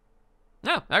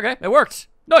 Oh, okay, it worked.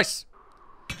 Nice.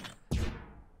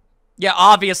 Yeah,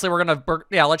 obviously we're gonna,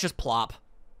 yeah, let's just plop.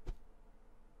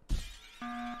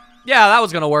 Yeah, that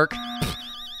was gonna work.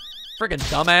 Friggin'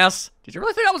 dumbass. Did you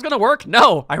really think that was gonna work?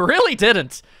 No, I really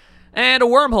didn't. And a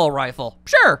wormhole rifle.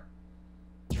 Sure.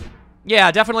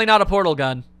 Yeah, definitely not a portal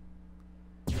gun.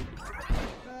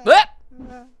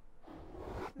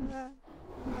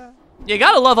 You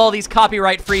gotta love all these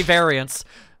copyright-free variants.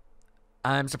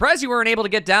 I'm surprised you weren't able to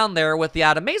get down there with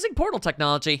that amazing portal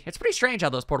technology. It's pretty strange how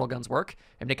those portal guns work,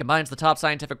 and it combines the top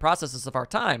scientific processes of our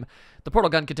time. The portal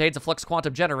gun contains a flux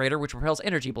quantum generator, which propels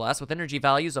energy blasts with energy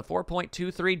values of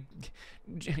 4.23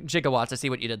 gigawatts. I see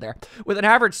what you did there. With an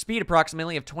average speed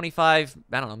approximately of 25,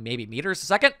 I don't know, maybe meters a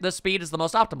second, this speed is the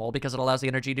most optimal because it allows the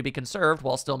energy to be conserved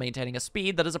while still maintaining a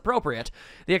speed that is appropriate.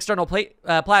 The external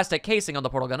plastic casing on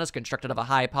the portal gun is constructed of a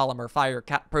high polymer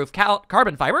fire-proof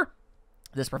carbon fiber.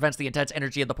 This prevents the intense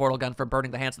energy of the portal gun from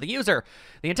burning the hands of the user.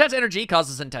 The intense energy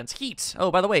causes intense heat. Oh,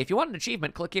 by the way, if you want an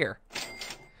achievement, click here.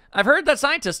 I've heard that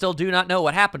scientists still do not know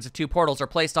what happens if two portals are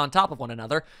placed on top of one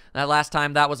another. That last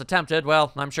time that was attempted,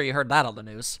 well, I'm sure you heard that on the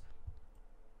news.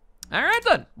 All right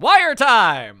then, wire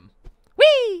time.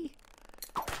 Whee!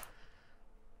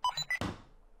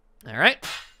 All right.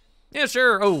 Yeah,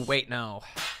 sure. Oh, wait, no.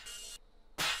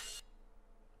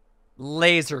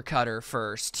 Laser cutter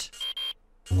first.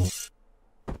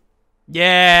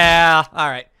 Yeah, all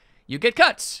right. You get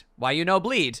cut. Why you no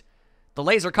bleed? The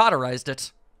laser cauterized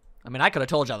it. I mean, I could have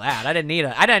told you that. I didn't need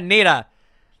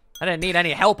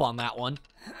any help on that one.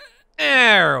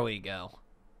 There we go.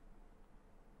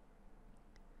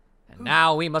 And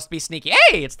now we must be sneaky.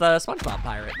 Hey, it's the SpongeBob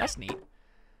pirate. That's neat.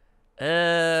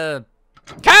 Cannon!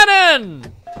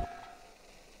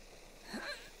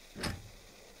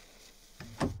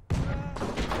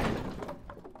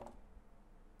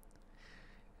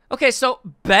 Okay, so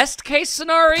best case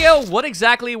scenario, what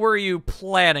exactly were you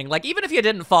planning? Like, even if you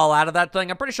didn't fall out of that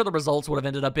thing, I'm pretty sure the results would have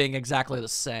ended up being exactly the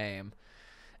same.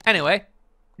 Anyway,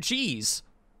 cheese.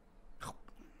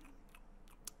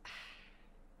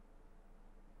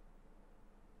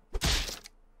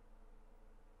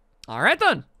 All right,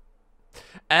 then.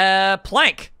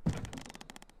 Plank.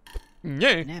 Yeah.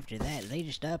 And after that, they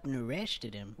just up and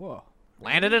arrested him. Whoa.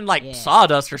 Landed in, like, Yeah.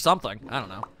 sawdust or something. I don't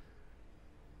know.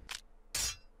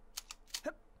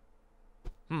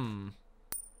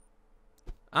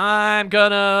 I'm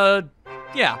gonna...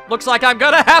 Yeah, looks like I'm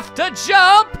gonna have to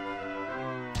jump!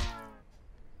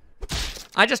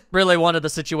 I just really wanted the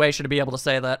situation to be able to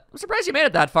say that. I'm surprised you made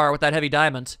it that far with that heavy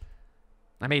diamond.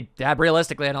 I mean, yeah,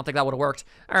 realistically, I don't think that would have worked.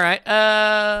 All right,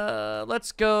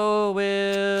 let's go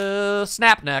with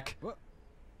snap neck.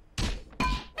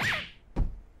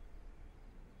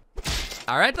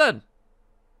 All right, then.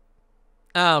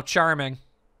 Oh, charming.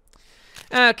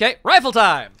 Okay, rifle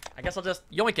time. I guess I'll just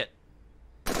yoink it.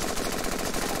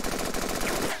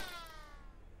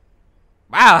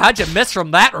 Wow, how'd you miss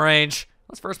from that range?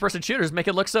 Those first-person shooters make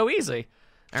it look so easy.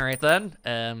 All right, then.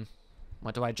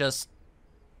 What do I just...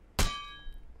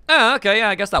 Oh, okay, yeah,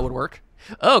 I guess that would work.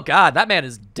 Oh, God, that man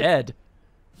is dead.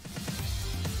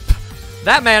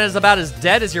 That man is about as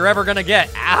dead as you're ever gonna get.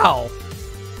 Ow.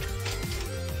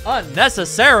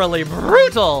 Unnecessarily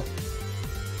brutal.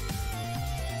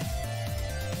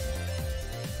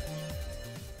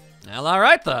 Well, all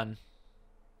right, then.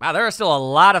 Wow, there are still a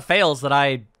lot of fails that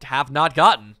I have not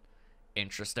gotten.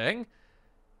 Interesting.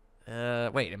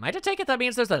 Wait, am I to take it that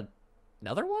means there's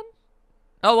another one?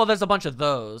 Oh, well, there's a bunch of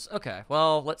those. Okay,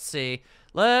 well, let's see.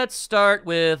 Let's start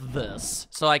with this.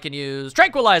 So I can use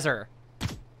Tranquilizer.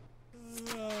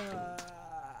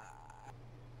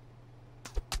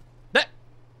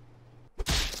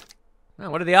 Oh,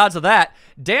 what are the odds of that?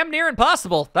 Damn near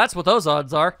impossible. That's what those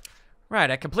odds are. Right,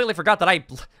 I completely forgot that I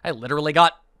literally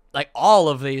got, like, all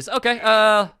of these. Okay,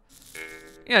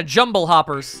 yeah, jumble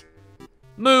hoppers.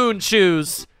 Moon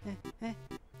shoes.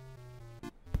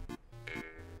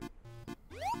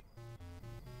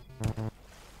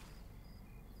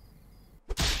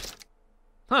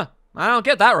 Huh, I don't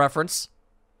get that reference.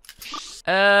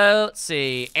 Let's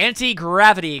see.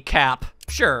 Anti-gravity cap.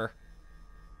 Sure.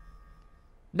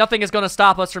 Nothing is gonna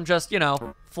stop us from just, you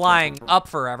know, flying up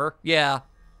forever. Yeah.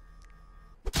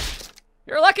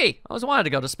 You're lucky. I always wanted to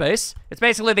go to space. It's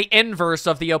basically the inverse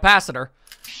of the opacitor.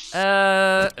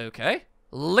 Okay.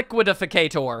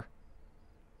 Liquidificator.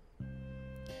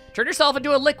 Turn yourself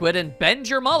into a liquid and bend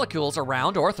your molecules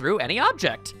around or through any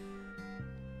object.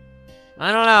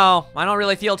 I don't know. I don't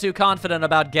really feel too confident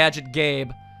about Gadget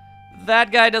Gabe.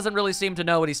 That guy doesn't really seem to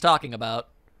know what he's talking about.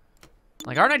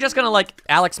 Like, aren't I just gonna, like,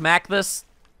 Alex Mack this?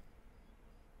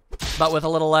 But with a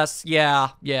little less, yeah.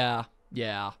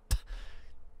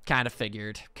 Kind of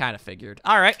figured.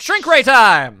 All right, shrink ray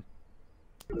time.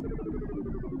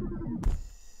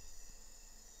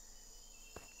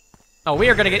 Oh, we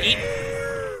are gonna get eaten.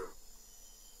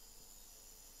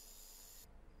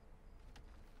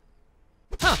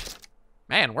 Huh.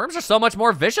 Man, worms are so much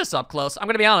more vicious up close. I'm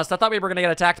gonna be honest, I thought we were gonna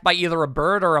get attacked by either a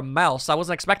bird or a mouse. I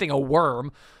wasn't expecting a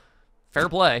worm. Fair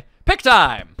play. Pick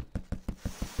time.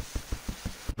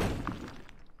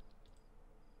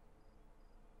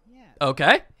 Yeah.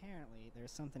 Okay. Apparently,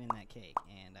 there's something in that cake,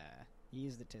 and you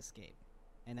used it to escape.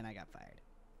 And then I got fired.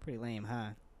 Pretty lame, huh?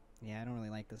 Yeah, I don't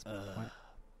really like this.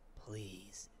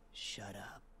 Please, shut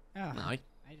up. Oh, No, I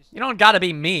just you don't gotta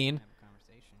be mean. have a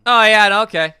conversation. Oh, yeah, no,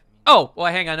 okay. Oh,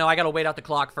 well, hang on. No, I gotta wait out the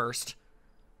clock first.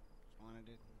 Wanted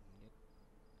to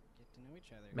get to know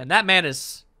each other. Man, that man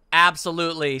is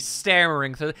absolutely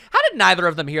stammering through. How did neither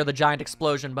of them hear the giant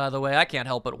explosion, by the way? I can't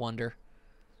help but wonder.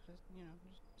 Just, you know,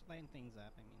 just lighten things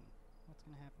up. I mean, what's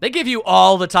gonna happen? They give you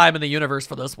all the time in the universe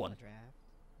for this one. Draft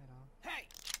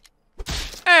at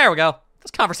all. There we go.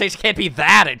 This conversation can't be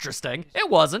that interesting. It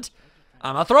wasn't.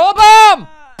 I'm gonna throw a bomb!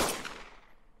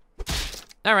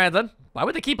 All right, then. Why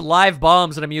would they keep live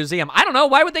bombs in a museum? I don't know.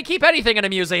 Why would they keep anything in a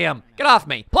museum? Get off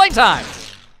me. Playtime!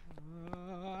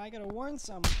 I gotta warn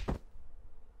some.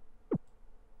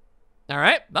 All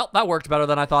right. Well, that worked better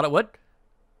than I thought it would.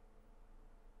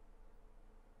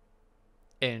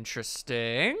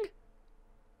 Interesting.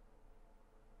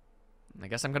 I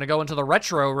guess I'm gonna go into the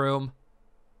retro room.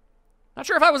 Not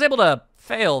sure if I was able to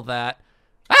fail that.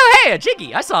 Oh, hey, a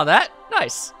Jiggy. I saw that.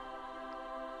 Nice.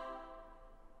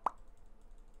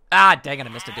 Ah, dang it, I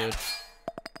missed it, dude.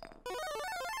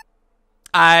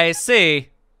 I see.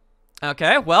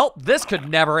 Okay, well, this could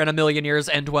never in a million years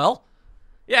end well.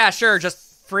 Yeah, sure,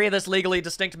 just free this legally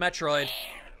distinct Metroid.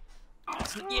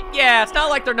 Yeah, it's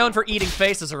not like they're known for eating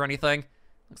faces or anything.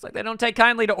 Looks like they don't take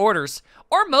kindly to orders.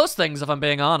 Or most things, if I'm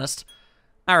being honest.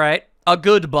 Alright, a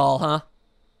good ball, huh?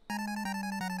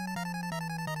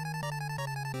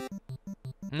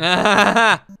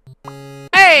 Hey,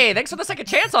 thanks for the second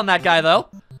chance on that guy, though.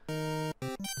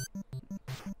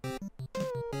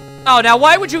 Oh, now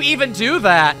why would you even do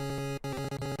that?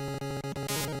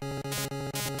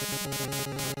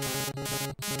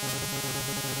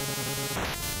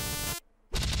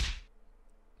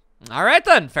 All right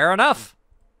then, fair enough.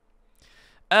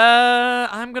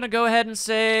 I'm gonna go ahead and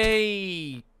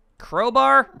say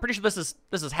crowbar. I'm pretty sure this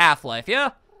is Half-Life, yeah?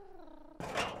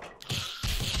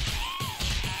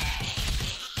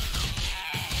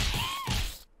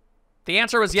 The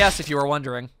answer was yes, if you were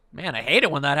wondering. Man, I hate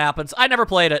it when that happens. I never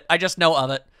played it. I just know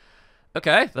of it.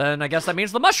 Okay, then I guess that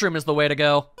means the mushroom is the way to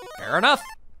go. Fair enough.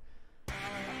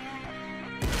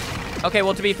 Okay,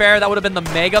 well, to be fair, that would have been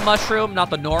the mega mushroom, not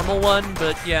the normal one,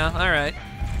 but yeah, all right.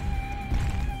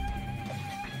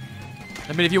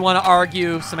 I mean, if you want to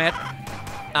argue, Samantha.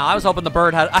 Oh, I was hoping the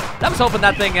bird had. I was hoping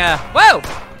that thing. Whoa!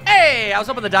 Hey! I was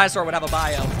hoping the dinosaur would have a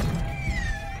bio.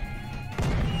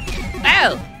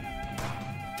 Oh!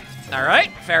 All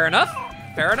right, fair enough.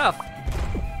 Fair enough.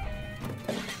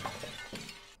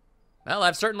 Well,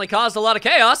 I've certainly caused a lot of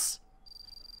chaos.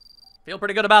 Feel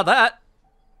pretty good about that.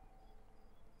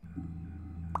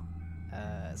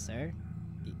 Sir?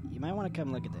 You might want to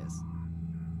come look at this.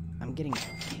 I'm getting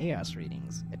chaos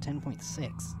readings at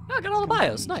 10.6. Oh, I got all the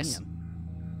bios. Nice.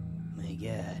 My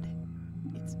god.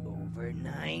 It's over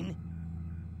 9?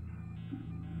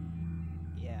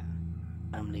 Yeah.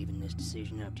 I'm leaving this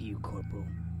decision up to you, Corporal.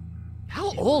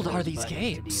 How Deal old with are those these buttons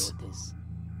games? To deal with this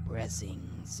pressing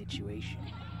situation.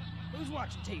 Who's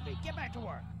watching TV? Get back to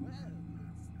work.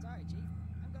 Sorry, Chief.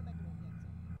 I'm going back to work.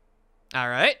 All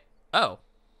right. Oh.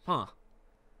 Huh.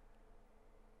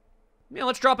 Yeah,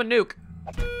 let's drop a nuke.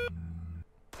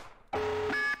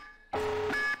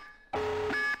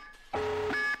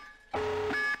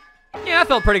 Yeah, I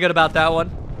felt pretty good about that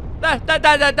one. That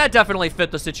definitely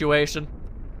fit the situation.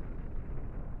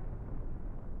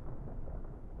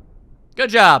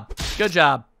 Good job. Good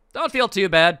job. Don't feel too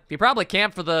bad. You probably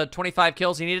camped for the 25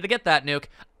 kills you needed to get that nuke.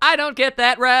 I don't get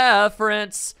that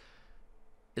reference.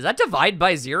 Is that divide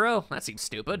by 0? That seems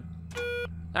stupid.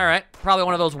 All right, probably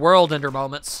one of those world ender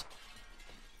moments.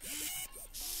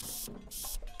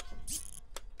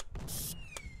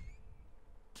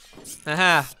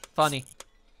 Haha, funny.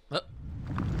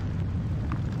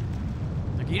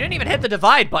 You didn't even hit the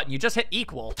divide button, you just hit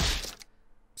equal.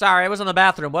 Sorry, I was in the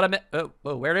bathroom. What I meant. Oh,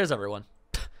 where is everyone?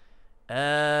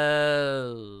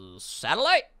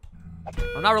 Satellite?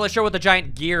 I'm not really sure what the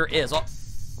giant gear is. Oh,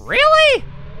 really?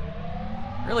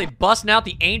 Really busting out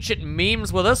the ancient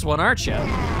memes with this one, aren't you?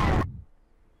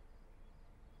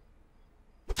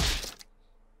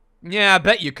 Yeah, I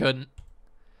bet you couldn't.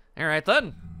 All right,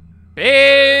 then.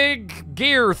 Big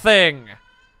gear thing.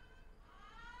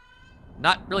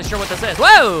 Not really sure what this is.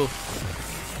 Whoa!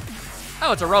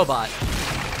 Oh, it's a robot.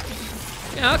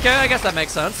 Yeah, okay, I guess that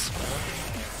makes sense.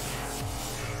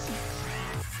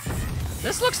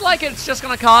 This looks like it's just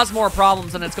gonna cause more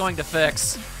problems than it's going to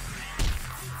fix.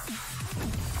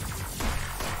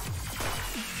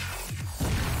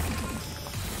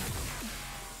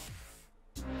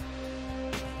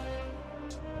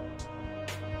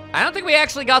 I don't think we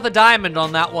actually got the diamond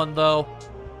on that one, though.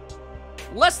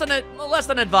 Less than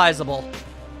advisable.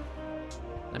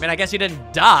 I mean, I guess you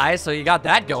didn't die, so you got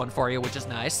that going for you, which is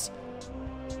nice.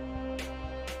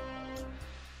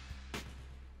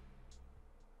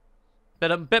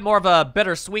 A bit more of a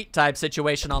bittersweet type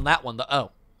situation on that one, though.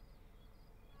 Oh.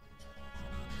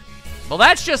 Well,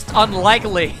 that's just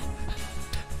unlikely.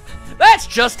 That's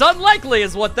just unlikely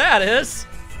is what that is.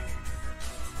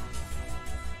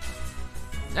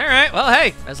 All right, well,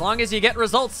 hey, as long as you get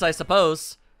results, I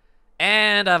suppose.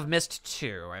 And I've missed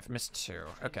 2. I've missed 2.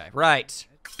 Okay, right.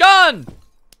 Gun!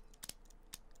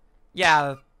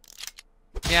 Yeah.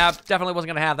 Yeah, definitely wasn't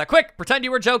gonna have that. Quick, pretend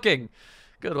you were joking.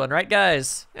 Good one, right,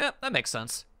 guys? Yeah, that makes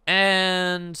sense.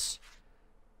 And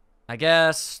I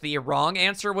guess the wrong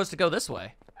answer was to go this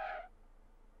way.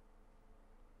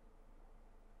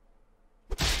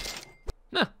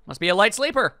 Huh, must be a light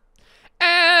sleeper.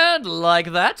 And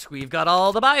like that, we've got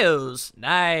all the bios.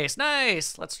 Nice,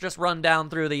 nice. Let's just run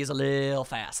down through these a little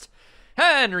fast.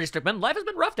 Henry Stickmin, life has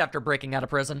been rough after breaking out of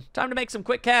prison. Time to make some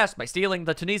quick cash by stealing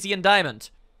the Tunisian diamond.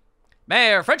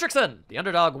 Mayor Fredrickson, the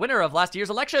underdog winner of last year's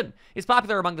election. He's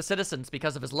popular among the citizens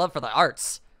because of his love for the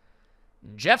arts.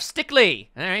 Jeff Stickley,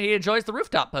 he enjoys the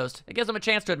rooftop post. It gives him a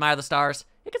chance to admire the stars.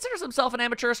 He considers himself an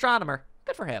amateur astronomer.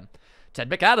 Good for him. Ted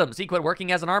McAdams, he quit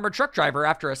working as an armored truck driver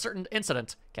after a certain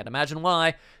incident. Can't imagine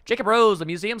why. Jacob Rose, the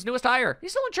museum's newest hire.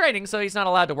 He's still in training, so he's not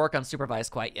allowed to work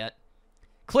unsupervised quite yet.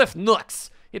 Cliff Nooks,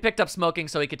 he picked up smoking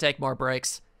so he could take more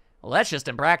breaks. Well, that's just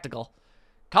impractical.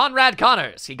 Conrad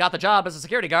Connors, he got the job as a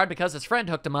security guard because his friend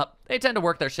hooked him up. They tend to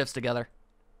work their shifts together.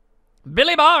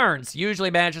 Billy Barnes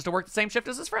usually manages to work the same shift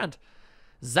as his friend.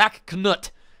 Zach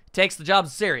Knut takes the job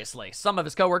seriously. Some of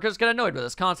his coworkers get annoyed with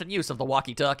his constant use of the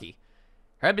walkie-talkie.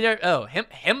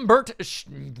 Himbert,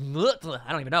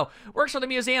 I don't even know, works for the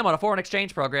museum on a foreign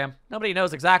exchange program. Nobody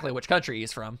knows exactly which country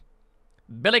he's from.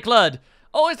 Billy Cludd,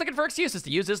 always looking for excuses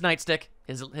to use his nightstick.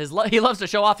 He loves to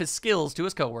show off his skills to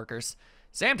his coworkers.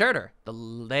 Sam Turner,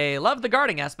 they love the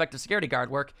guarding aspect of security guard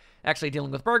work, actually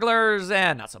dealing with burglars,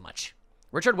 and not so much.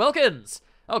 Richard Wilkins,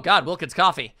 oh god, Wilkins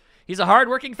Coffee. He's a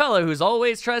hard-working fellow who's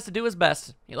always tries to do his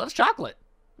best. He loves chocolate.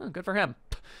 Oh, good for him.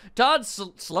 Todd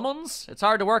Slimmons, it's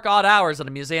hard to work odd hours at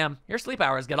a museum. Your sleep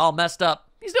hours get all messed up.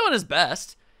 He's doing his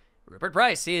best. Rupert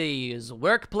Price, his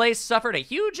workplace suffered a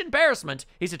huge embarrassment.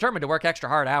 He's determined to work extra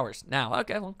hard hours. Now,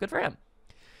 okay, well, good for him.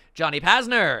 Johnny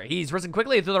Pasner, he's risen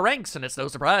quickly through the ranks, and it's no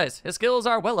surprise. His skills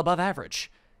are well above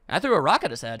average. I threw a rock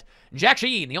at his head. Jack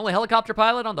Sheen, the only helicopter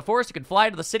pilot on the force who can fly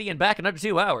to the city and back in under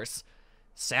 2 hours.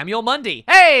 Samuel Mundy.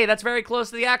 Hey, that's very close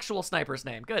to the actual sniper's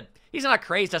name. Good. He's not a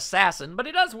crazed assassin, but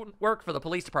he doesn't work for the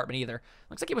police department either.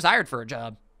 Looks like he was hired for a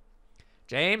job.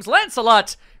 James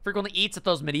Lancelot frequently eats at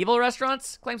those medieval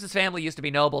restaurants. Claims his family used to be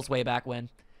nobles way back when.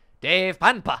 Dave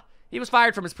Panpa. He was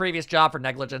fired from his previous job for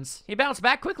negligence. He bounced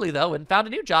back quickly, though, and found a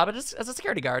new job as a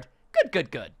security guard.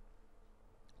 Good.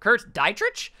 Kurt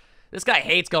Dietrich? This guy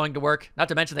hates going to work. Not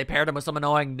to mention they paired him with some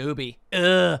annoying newbie.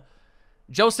 Ugh.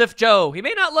 Joseph Joe. He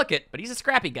may not look it, but he's a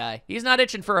scrappy guy. He's not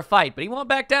itching for a fight, but he won't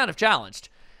back down if challenged.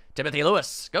 Timothy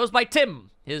Lewis goes by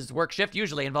Tim. His work shift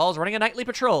usually involves running a nightly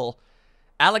patrol.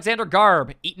 Alexander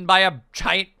Garb, eaten by a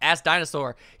giant-ass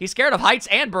dinosaur. He's scared of heights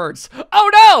and birds.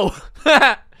 Oh,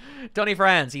 no! Tony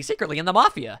Franz, he's secretly in the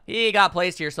mafia. He got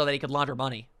placed here so that he could launder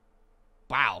money.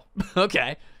 Wow.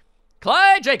 Okay.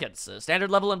 Clyde Jenkins, a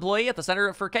standard-level employee at the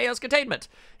Center for Chaos Containment.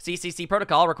 CCC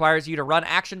protocol requires you to run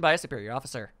action by a superior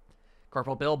officer.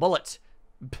 Corporal Bill Bullet.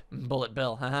 Bullet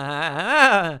Bill.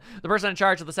 The person in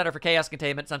charge of the Center for Chaos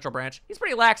Containment Central Branch. He's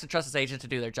pretty lax and trusts his agents to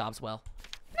do their jobs well.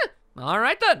 All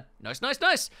right, then. Nice.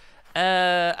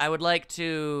 I would like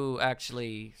to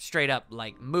actually straight up,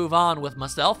 like, move on with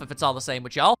myself, if it's all the same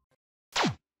with y'all.